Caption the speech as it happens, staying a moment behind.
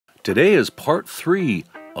Today is part 3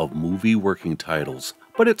 of movie working titles,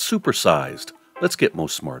 but it's supersized. Let's get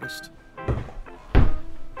most smartest.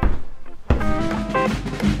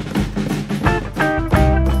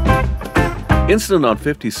 Incident on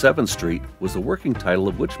 57th Street was the working title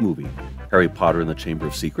of which movie? Harry Potter and the Chamber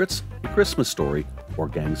of Secrets, A Christmas Story, or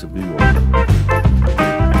Gangs of New York?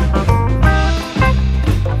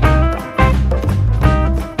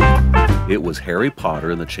 It was Harry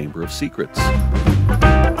Potter and the Chamber of Secrets.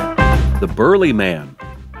 The Burly Man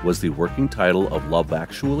was the working title of Love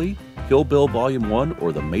Actually, Kill Bill Volume 1,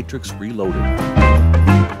 or The Matrix Reloaded.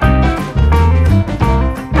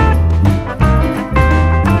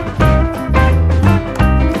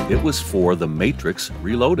 It was for The Matrix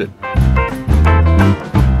Reloaded.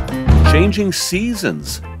 Changing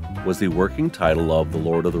Seasons was the working title of The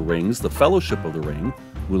Lord of the Rings, The Fellowship of the Ring,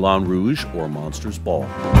 Moulin Rouge, or Monsters Ball.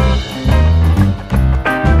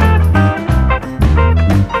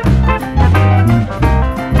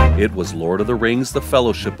 It was Lord of the Rings, The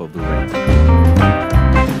Fellowship of the Ring.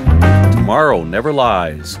 Tomorrow Never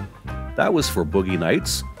Lies. That was for Boogie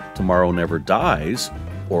Nights, Tomorrow Never Dies,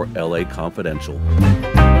 or LA Confidential.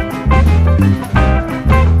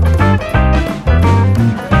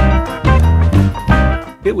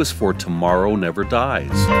 It was for Tomorrow Never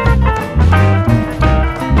Dies.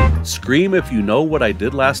 Scream If You Know What I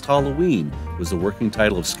Did Last Halloween was the working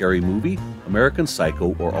title of Scary Movie, American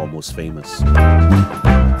Psycho, or Almost Famous.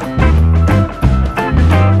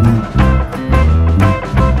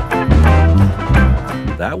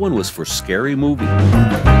 That one was for Scary Movie.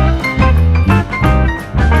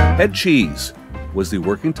 Head Cheese was the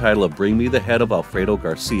working title of Bring Me the Head of Alfredo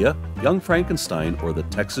Garcia, Young Frankenstein, or The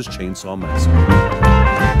Texas Chainsaw Massacre.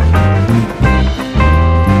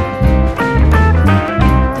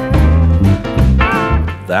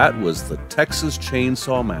 That was The Texas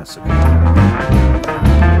Chainsaw Massacre.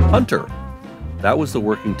 Hunter. That was the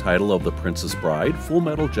working title of The Princess Bride, Full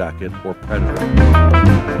Metal Jacket, or Predator.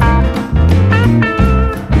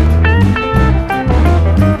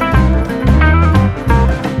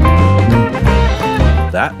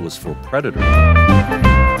 That was for Predator.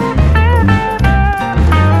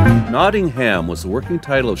 Nottingham was the working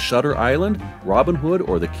title of Shutter Island, Robin Hood,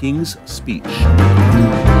 or The King's Speech.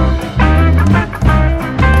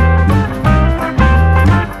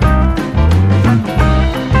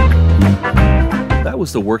 That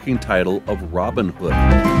was the working title of Robin Hood.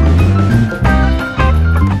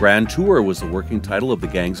 Grand Tour was the working title of The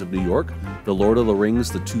Gangs of New York, The Lord of the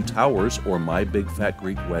Rings, The Two Towers, or My Big Fat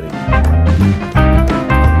Greek Wedding.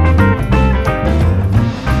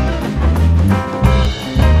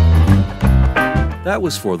 That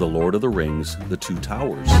was for The Lord of the Rings, The Two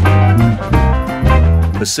Towers.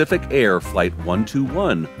 Pacific Air Flight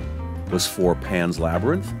 121 was for Pan's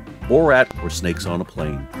Labyrinth, Borat, or Snakes on a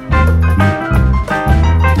Plane.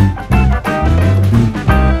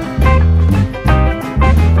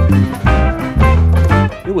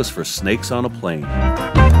 It was for Snakes on a Plane.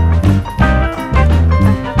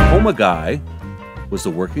 Coma Guy was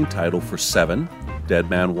the working title for Seven, Dead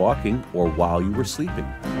Man Walking, or While You Were Sleeping.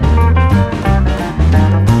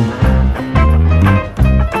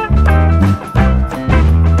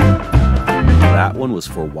 That one was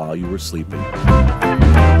for While You Were Sleeping.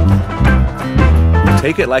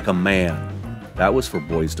 Take It Like a Man. That was for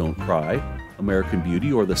Boys Don't Cry, American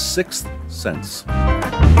Beauty, or The Sixth Sense.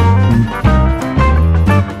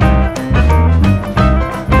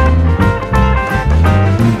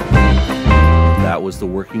 That was the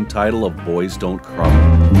working title of Boys Don't Cry.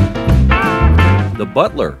 The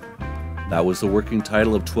Butler. That was the working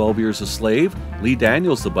title of 12 Years a Slave, Lee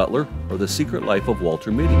Daniels the Butler, or The Secret Life of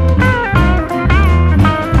Walter Mitty.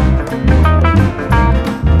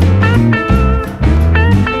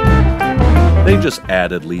 They just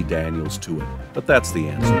added Lee Daniels to it, but that's the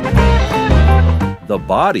answer. The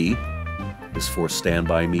Body is for Stand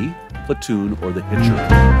By Me, Platoon, or The Hitcher.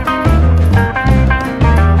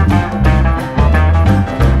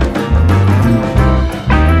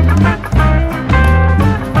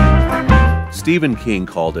 Stephen King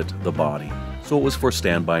called it The Body, so it was for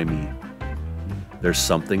Stand By Me. There's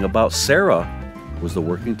Something About Sarah was the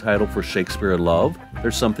working title for Shakespeare in Love,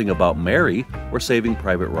 There's Something About Mary, or Saving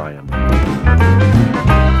Private Ryan.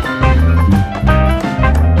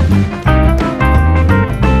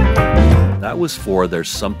 That was for There's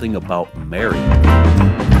Something About Mary.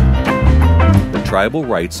 The Tribal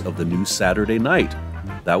Rights of the New Saturday Night.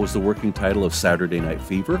 That was the working title of Saturday Night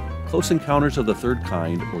Fever, Close Encounters of the Third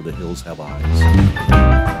Kind, or The Hills Have Eyes.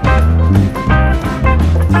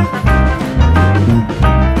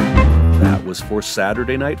 That was for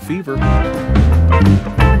Saturday Night Fever.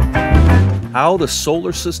 How the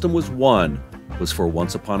Solar System Was Won was for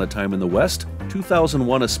Once Upon a Time in the West,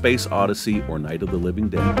 2001: A Space Odyssey, or Night of the Living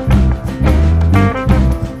Dead.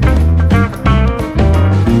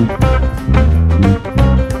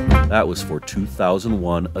 That was for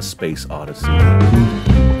 2001: A Space Odyssey.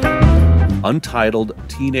 Untitled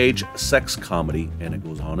teenage sex comedy, and it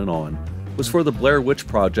goes on, was for the Blair Witch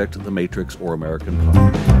Project, The Matrix, or American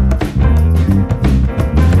Pie.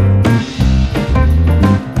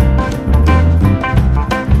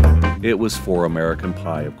 It was for American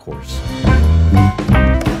Pie, of course.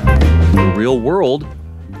 The Real World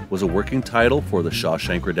was a working title for The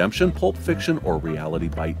Shawshank Redemption, Pulp Fiction, or Reality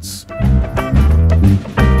Bites.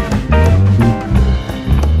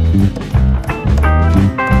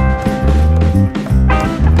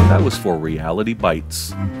 That was for Reality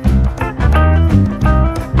Bites.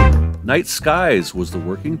 Night Skies was the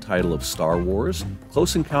working title of Star Wars,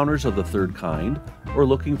 Close Encounters of the Third Kind, or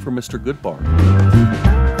Looking for Mr. Goodbar.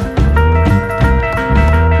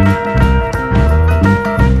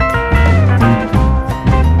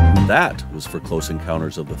 That was for Close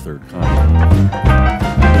Encounters of the Third Kind.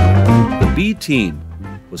 The B Team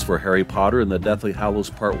was for Harry Potter and the Deathly Hallows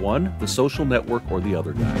Part 1, The Social Network, or The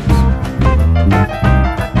Other Guys.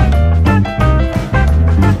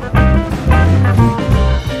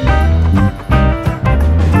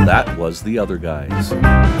 That was The Other Guys.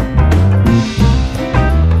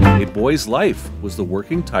 A Boy's Life was the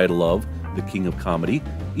working title of The King of Comedy,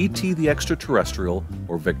 E.T. the Extraterrestrial,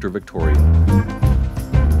 or Victor Victoria.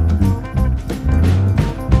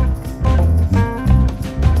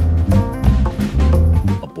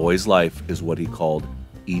 A Boy's Life is what he called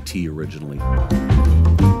E.T. originally.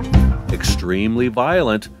 Extremely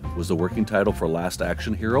Violent was the working title for Last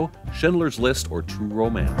Action Hero, Schindler's List, or True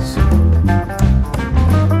Romance.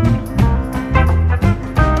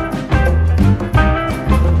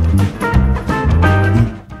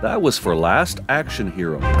 That was for Last Action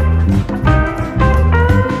Hero.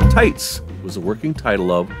 Tights was the working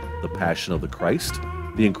title of The Passion of the Christ,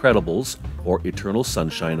 The Incredibles, or Eternal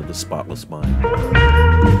Sunshine of the Spotless Mind.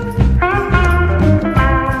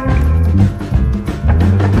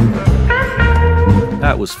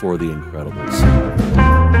 That was for The Incredibles.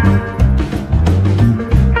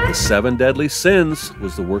 The Seven Deadly Sins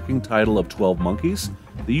was the working title of 12 Monkeys,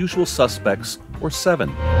 The Usual Suspects, or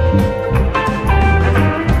Seven.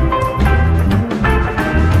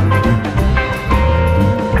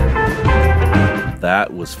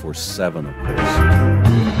 That was for Seven, of course.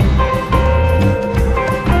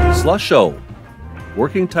 Slusho,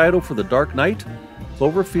 working title for The Dark Knight,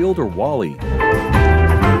 Cloverfield, or Wall-E.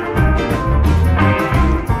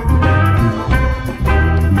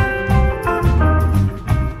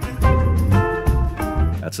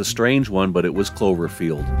 That's a strange one, but it was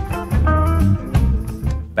Cloverfield.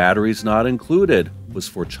 Batteries Not Included was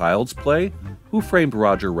for Child's Play, Who Framed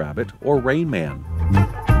Roger Rabbit, or Rain Man.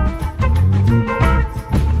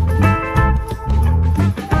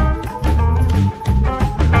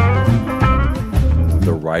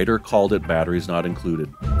 The writer called it Batteries Not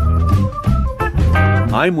Included.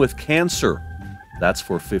 I'm with Cancer. That's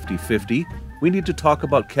for 50-50. We Need to Talk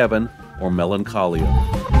About Kevin, or Melancholia.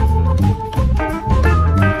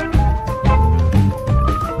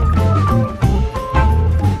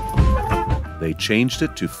 They changed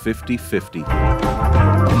it to 50-50.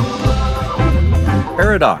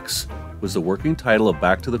 Paradox was the working title of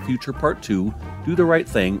Back to the Future Part 2, Do the Right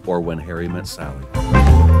Thing, or When Harry Met Sally.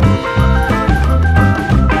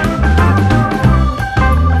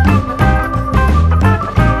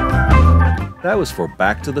 That was for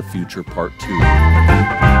Back to the Future Part 2.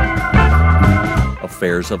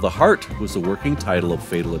 Affairs of the Heart was the working title of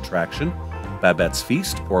Fatal Attraction, Babette's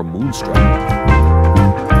Feast, or Moonstruck.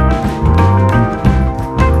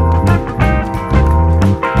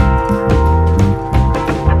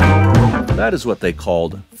 That is what they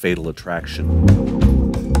called Fatal Attraction.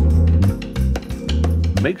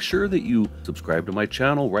 Make sure that you subscribe to my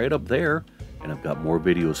channel right up there, and I've got more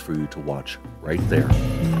videos for you to watch right there.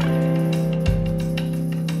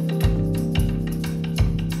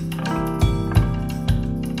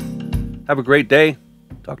 Have a great day.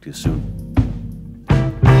 Talk to you soon.